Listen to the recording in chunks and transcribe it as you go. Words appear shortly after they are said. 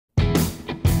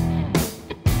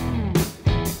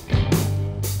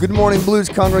Good morning, Blues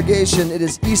congregation. It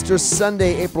is Easter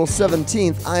Sunday, April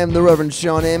 17th. I am the Reverend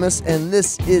Sean Amos, and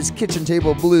this is Kitchen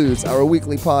Table Blues, our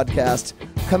weekly podcast,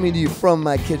 coming to you from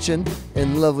my kitchen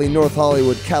in lovely North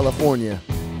Hollywood, California.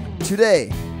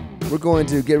 Today, we're going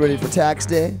to get ready for Tax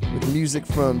Day with music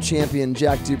from champion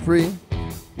Jack Dupree.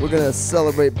 We're going to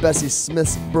celebrate Bessie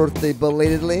Smith's birthday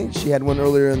belatedly. She had one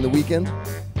earlier in the weekend.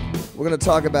 We're going to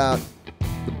talk about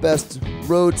the best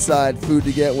roadside food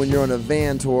to get when you're on a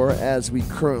van tour, as we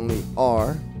currently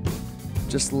are.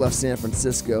 Just left San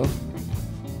Francisco,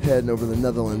 heading over to the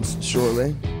Netherlands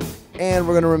shortly. And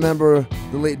we're going to remember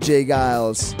the late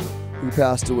Geils, who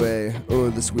passed away earlier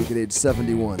this week at age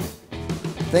 71.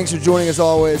 Thanks for joining us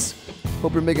always.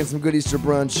 Hope you're making some good Easter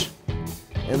brunch.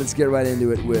 And let's get right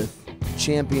into it with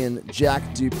champion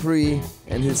Jack Dupree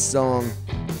and his song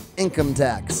Income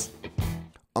Tax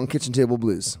on Kitchen Table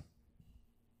Blues.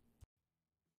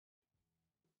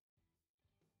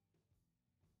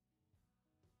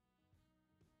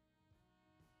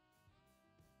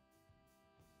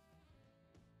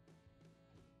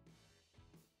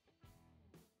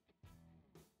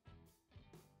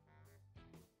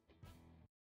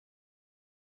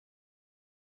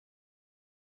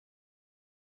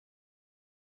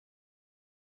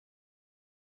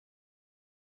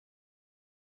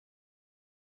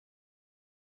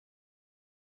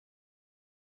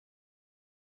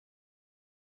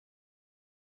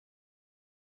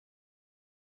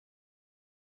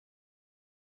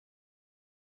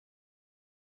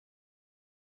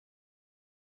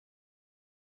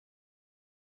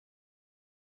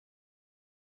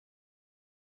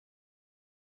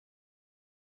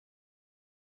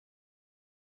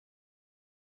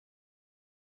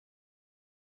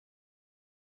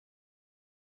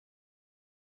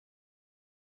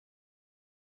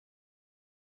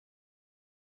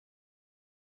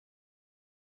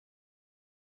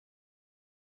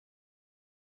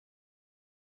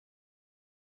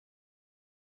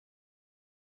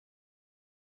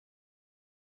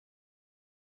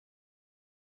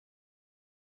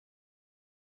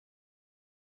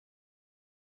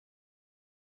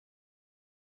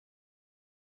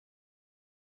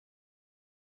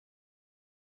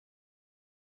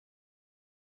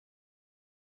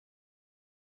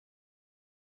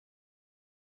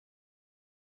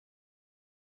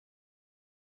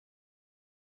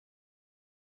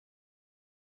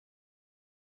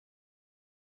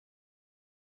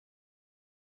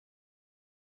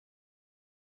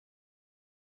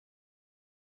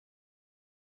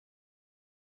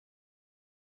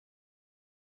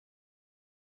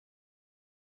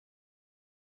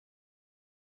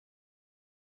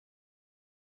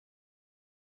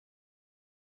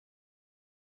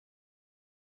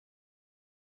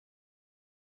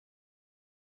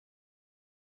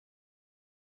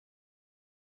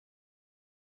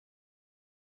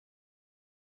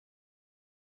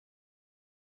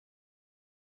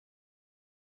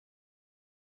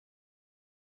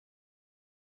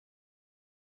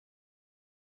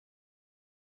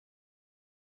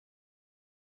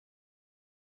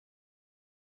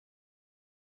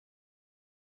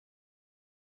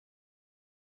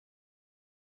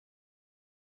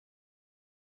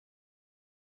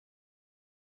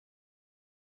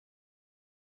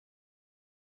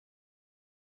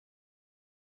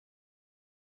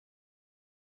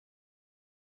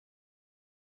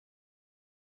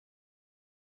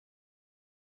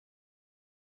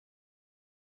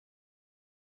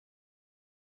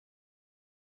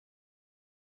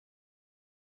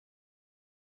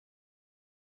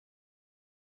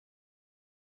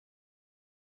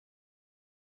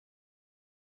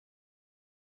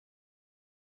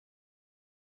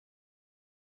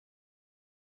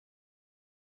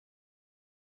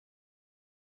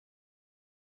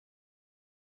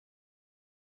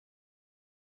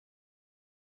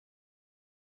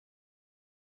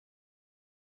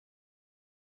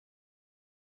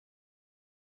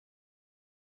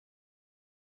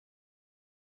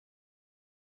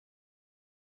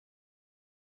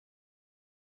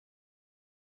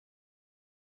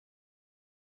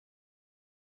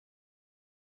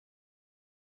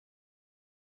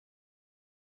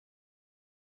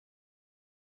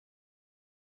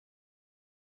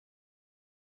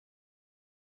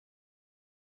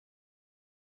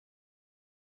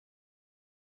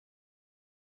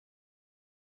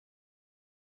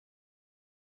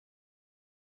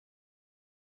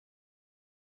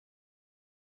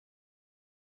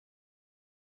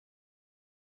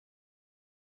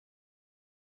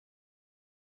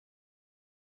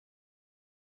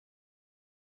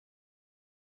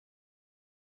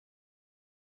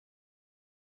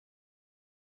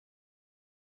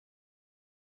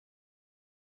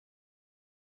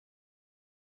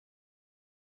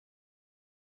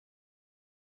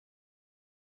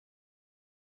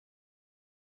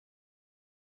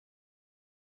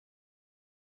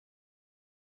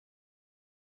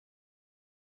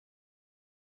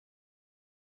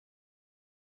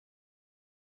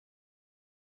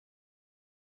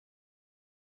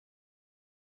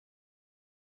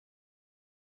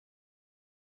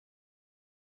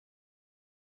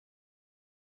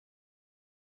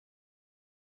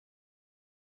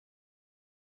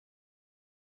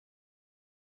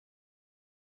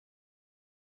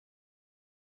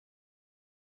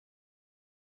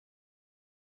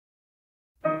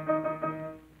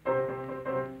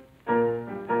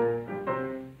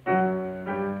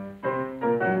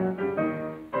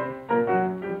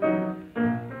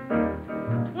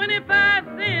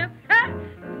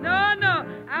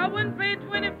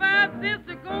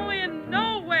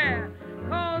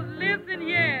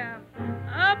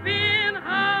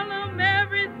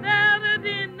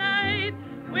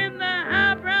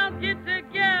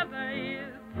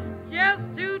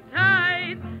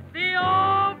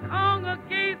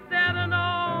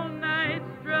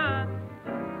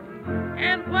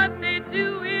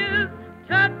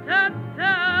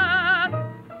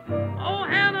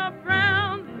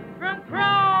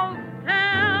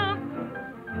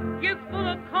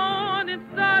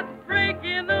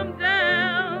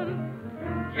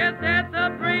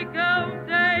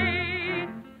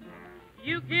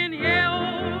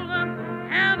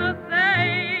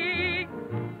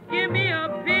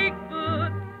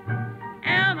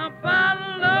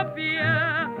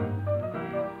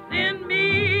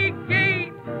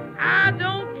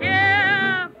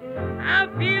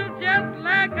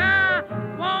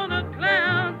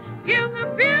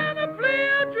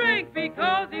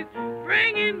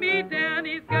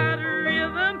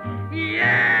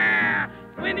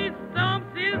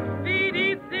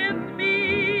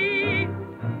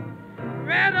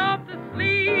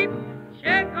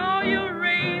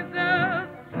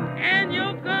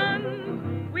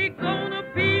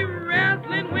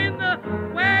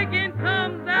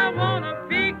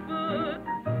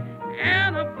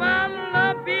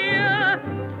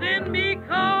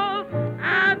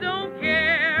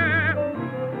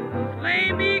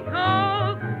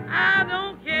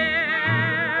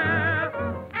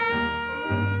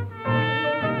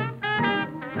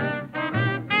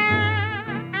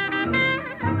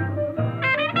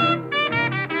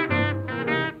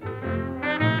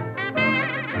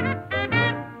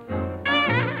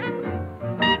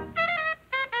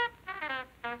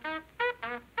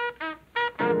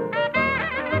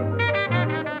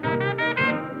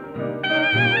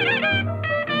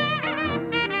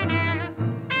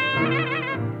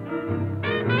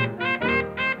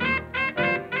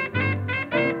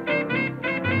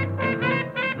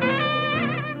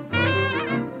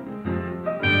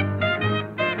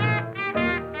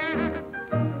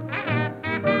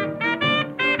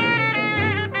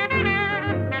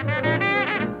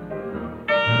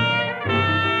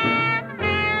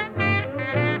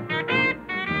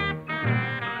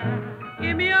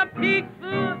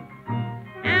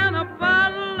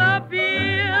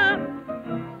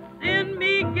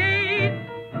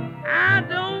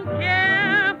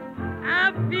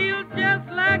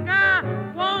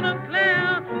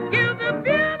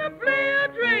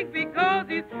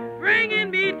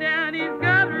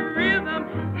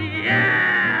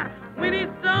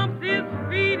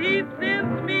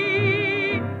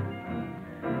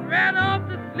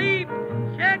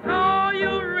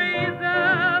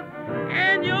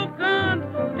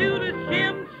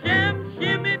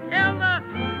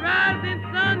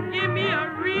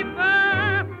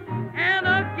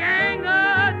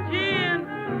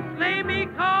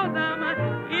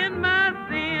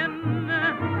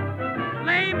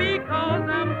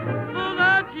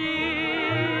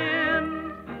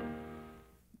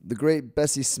 great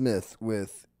Bessie Smith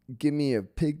with Give Me a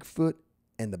Pig Foot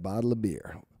and a Bottle of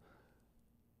Beer,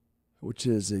 which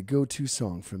is a go-to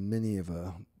song for many of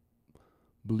a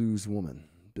blues woman.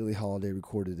 Billie Holiday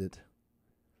recorded it.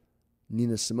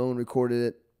 Nina Simone recorded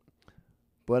it.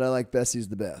 But I like Bessie's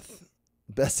the best.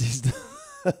 Bessie's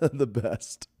the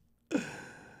best.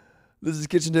 This is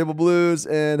Kitchen Table Blues,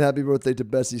 and happy birthday to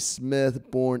Bessie Smith,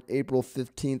 born April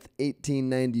 15th,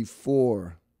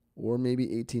 1894, or maybe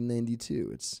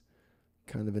 1892. It's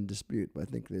kind of in dispute, but I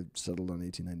think they've settled on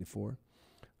 1894.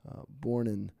 Born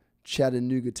in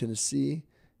Chattanooga, Tennessee,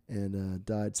 and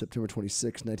died September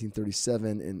 26,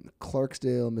 1937, in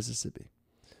Clarksdale, Mississippi.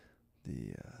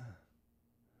 The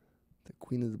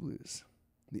Queen of the Blues.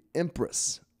 The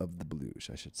Empress of the Blues,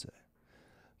 I should say.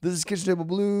 This is Kitchen Table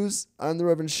Blues. I'm the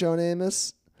Reverend Sean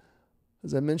Amos.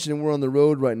 As I mentioned, we're on the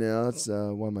road right now. That's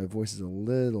why my voice is a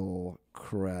little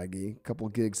craggy. A couple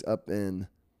gigs up in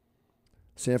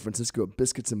San Francisco at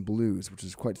Biscuits and Blues, which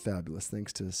is quite fabulous.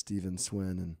 Thanks to Stephen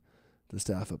Swin and the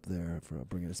staff up there for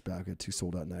bringing us back. We had 2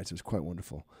 sold-out nights. It was quite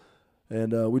wonderful.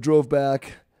 And we drove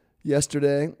back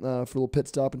yesterday for a little pit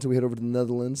stop until we head over to the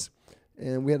Netherlands.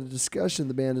 And we had a discussion,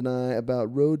 the band and I,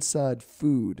 about roadside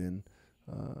food and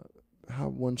how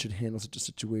one should handle such a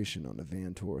situation on a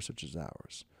van tour such as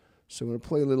ours. So I'm going to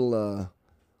play a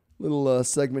little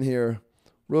segment here,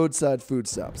 roadside food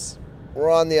stops. We're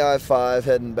on the I-5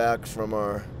 heading back from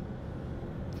our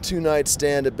 2-night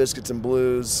stand at Biscuits and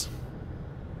Blues.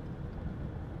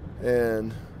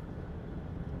 And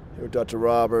here with Dr.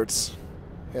 Roberts,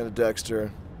 Hannah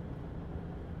Dexter,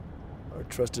 our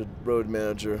trusted road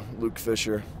manager, Luke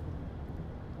Fisher.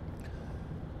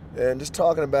 And just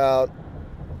talking about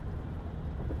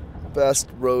best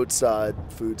roadside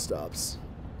food stops.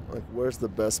 Like, where's the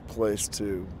best place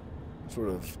to sort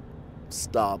of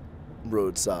stop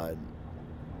roadside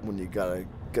when you gotta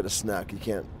get a snack? You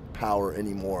can't power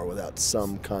anymore without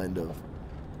some kind of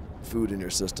food in your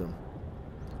system.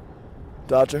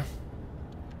 Doctor?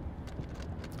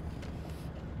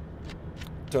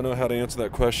 Don't know how to answer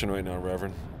that question right now,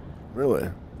 Reverend. Really?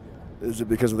 Is it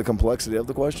because of the complexity of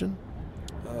the question?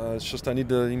 It's just you need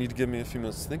to give me a few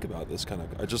minutes to think about this kind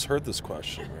of. I just heard this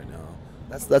question right now.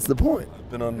 That's the point. I've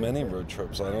been on many road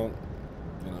trips. I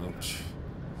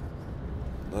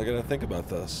gotta think about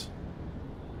this.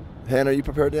 Hannah, are you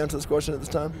prepared to answer this question at this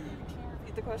time? Can you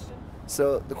repeat the question?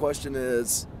 So the question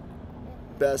is,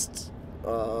 best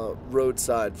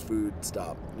roadside food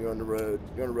stop. You're on the road.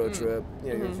 You're on a road trip.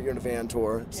 You know, you're on a van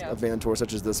tour. Yeah. A van tour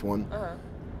such as this one, Uh-huh.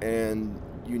 and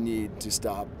you need to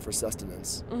stop for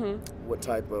sustenance. What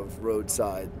type of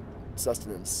roadside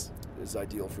sustenance is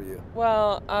ideal for you?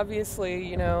 Well,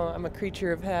 obviously, I'm a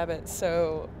creature of habit,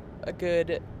 so a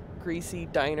good greasy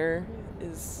diner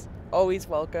is always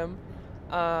welcome.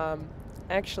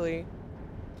 Actually,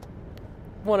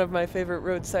 one of my favorite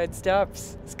roadside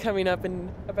stops is coming up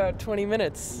in about 20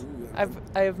 minutes.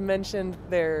 I have mentioned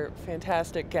their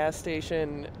fantastic gas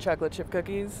station chocolate chip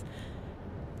cookies.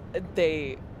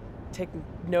 They take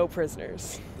no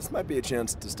prisoners. This might be a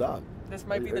chance to stop. This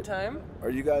might be the time.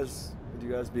 Would you guys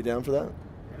be down for that?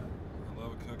 I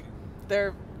love a cookie.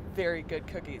 They're very good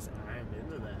cookies. I'm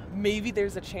into that. Maybe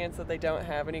there's a chance that they don't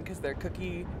have any because their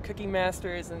cookie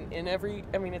master isn't in every.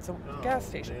 I mean, it's a gas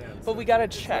station, man, but we gotta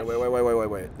check.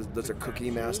 Wait. There's a cookie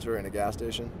master in a gas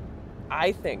station?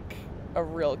 I think a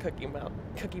real cookie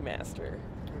master.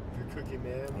 The cookie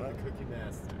man, not cookie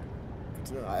master.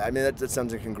 No, I mean, that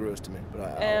sounds incongruous to me.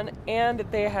 But And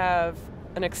they have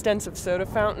an extensive soda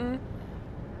fountain.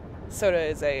 Soda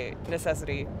is a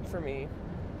necessity for me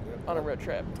on a road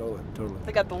trip. Totally.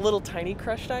 They got the little tiny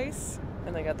crushed ice,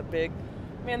 and they got the big.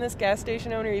 Man, this gas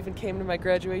station owner even came to my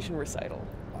graduation recital.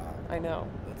 Wow. I know.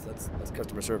 That's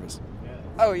customer service. Yeah.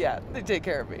 Oh yeah, they take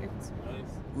care of me. Nice.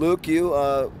 Luke, you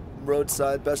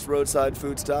best roadside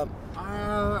food stop?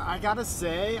 I gotta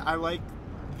say, I like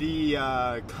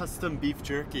the custom beef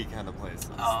jerky kind of places.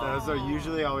 Those are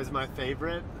usually always my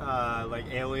favorite. Like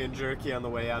Alien Jerky on the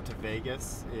way out to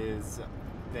Vegas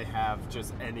they have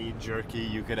just any jerky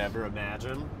you could ever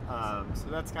imagine. So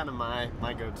that's kind of my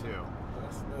go-to.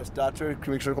 Nice. Doctor,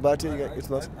 can we circle back to you?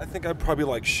 I think I'd probably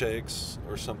like shakes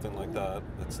or something like that.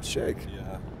 That's Shake? Yeah,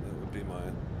 that would be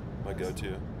my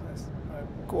go-to. Nice. All right,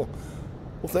 cool.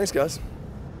 Well, thanks, guys.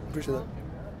 Appreciate that.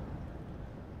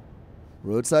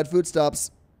 Roadside food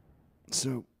stops.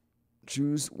 So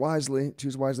choose wisely.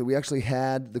 We actually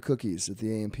had the cookies at the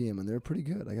AM/PM, and they're pretty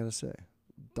good, I gotta say.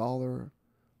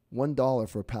 $1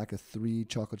 for a pack of 3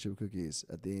 chocolate chip cookies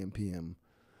at the AM/PM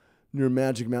near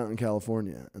Magic Mountain,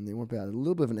 California, and they weren't bad. A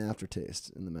little bit of an aftertaste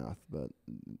in the mouth, but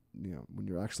when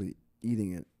you're actually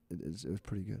eating it, it was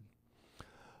pretty good.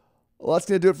 Well, that's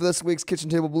going to do it for this week's Kitchen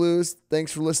Table Blues.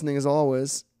 Thanks for listening as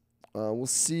always. We'll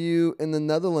see you in the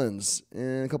Netherlands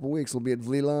in a couple weeks. We'll be at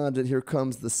Vlieland at Here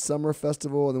Comes the Summer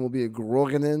Festival, and then we'll be at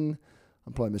Groningen.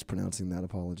 I'm probably mispronouncing that.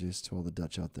 Apologies to all the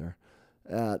Dutch out there.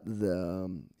 At the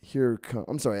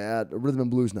at Rhythm and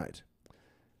Blues Night.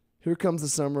 Here Comes the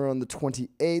Summer on the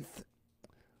 28th.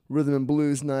 Rhythm and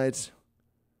Blues Night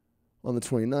on the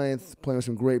 29th. Playing with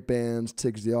some great bands.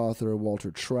 Tiggs the Author, Walter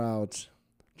Trout,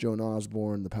 Joan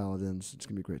Osborne, the Paladins. It's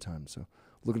going to be a great time. So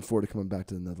looking forward to coming back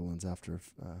to the Netherlands after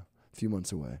a few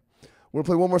months away. We're going to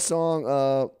play one more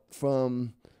song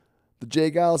from the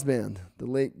Geils band, the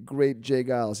late, great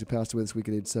Geils, who passed away this week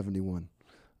at age 71.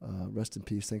 Rest in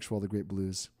peace. Thanks for all the great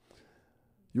blues.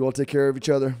 You all take care of each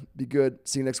other. Be good.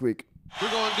 See you next week. We're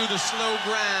going to do the slow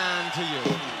grind to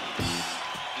you.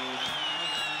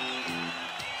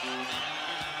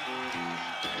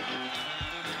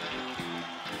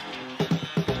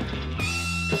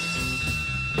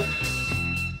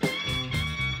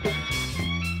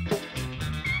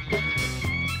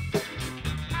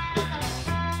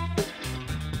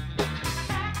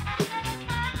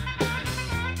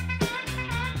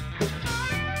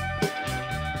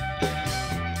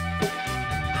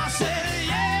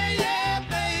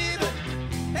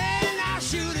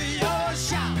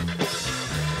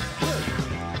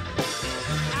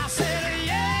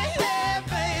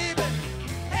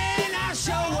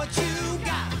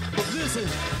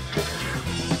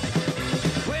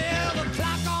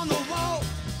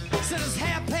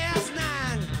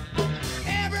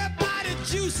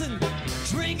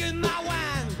 Drinking my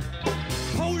wine,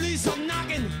 police are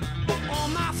knocking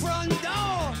on my front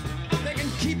door. They can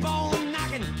keep on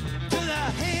knocking till their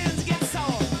hands get sore.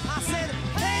 I said,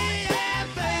 hey, yeah,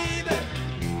 baby,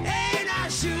 ain't I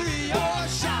shooting your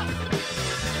shot?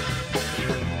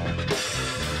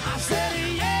 I said,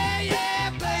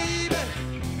 yeah, baby,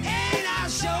 ain't I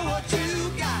show what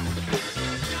you got?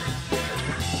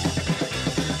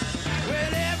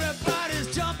 Well,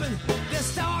 everybody's jumping, they're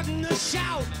starting to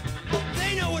shout.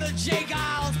 They know what a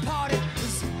Geils party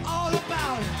is all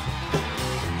about.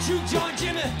 Juke Joint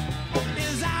Jimmy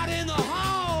is out in the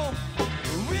hall,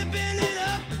 ripping it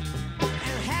up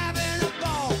and having a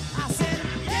ball. I said,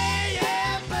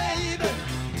 yeah, baby,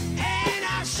 ain't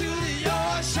I shooting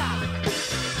your shot?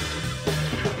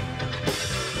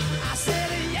 I said,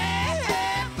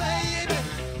 yeah, baby,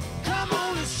 come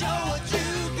on and show what you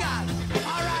got.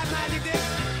 All right, Magic Dick.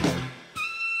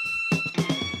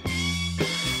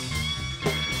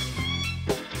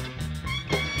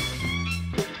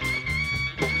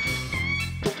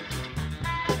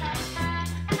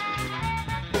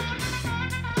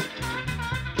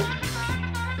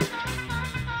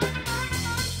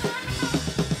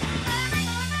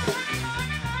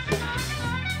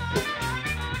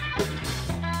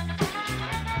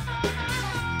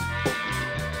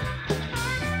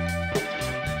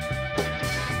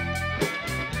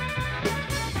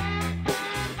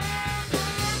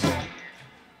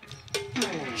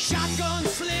 Shotgun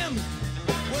Slim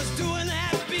was doing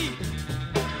that beat.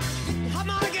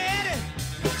 Harmonica Eddie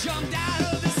jumped out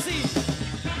of his seat.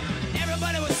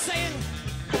 Everybody was saying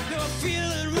they were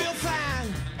feeling real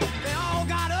fine. They all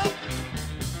got up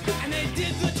and they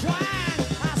did the twine.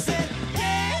 I said,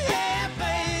 yeah,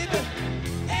 baby,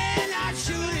 and I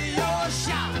shooting your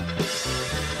shot.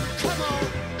 Come on.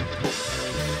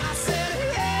 I said,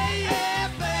 yeah,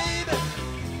 baby,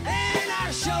 and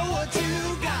I show what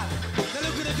you got. Now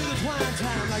look at it do the twine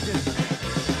time like this.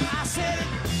 I said,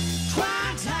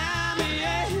 twine time,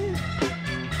 yeah.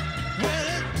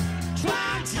 Well,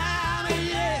 twine time,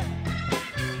 yeah.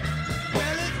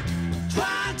 Well,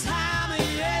 twine time,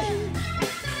 yeah.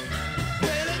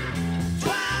 Well,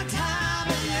 twine time,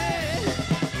 yeah.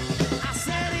 I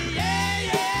said,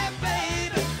 yeah,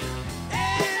 baby,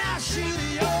 and I shoot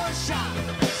your shot.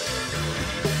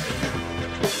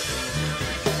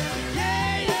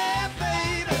 Yeah,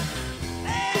 baby,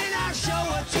 and I show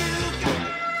what you got.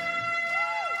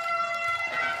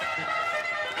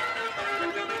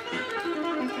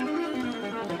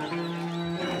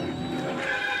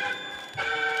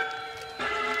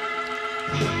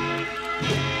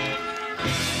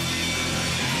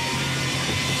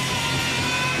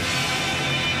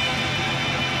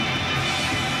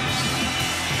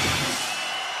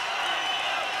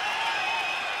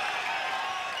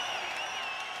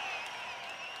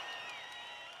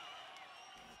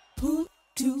 Pull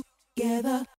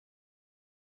together